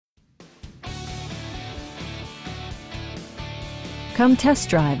Come test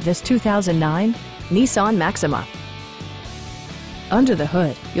drive this 2009 Nissan Maxima. Under the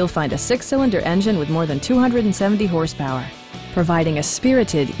hood, you'll find a 6-cylinder engine with more than 270 horsepower, providing a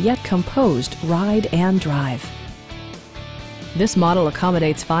spirited yet composed ride and drive. This model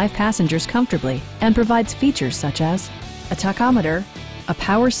accommodates 5 passengers comfortably and provides features such as a tachometer, a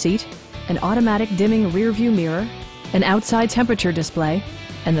power seat, an automatic dimming rear-view mirror, an outside temperature display,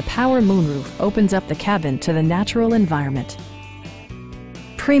 and the power moonroof opens up the cabin to the natural environment.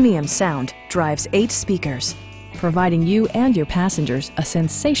 Premium sound drives 8 speakers, providing you and your passengers a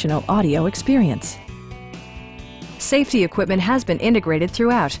sensational audio experience. Safety equipment has been integrated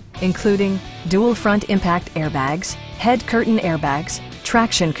throughout, including dual front impact airbags, head curtain airbags,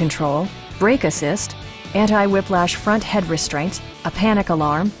 traction control, brake assist, anti-whiplash front head restraints, a panic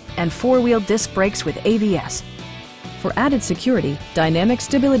alarm, and 4-wheel disc brakes with ABS. For added security, dynamic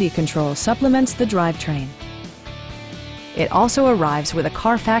stability control supplements the drivetrain. It also arrives with a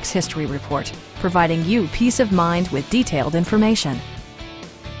Carfax history report, providing you peace of mind with detailed information.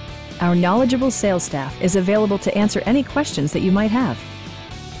 Our knowledgeable sales staff is available to answer any questions that you might have.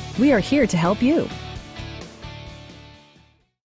 We are here to help you.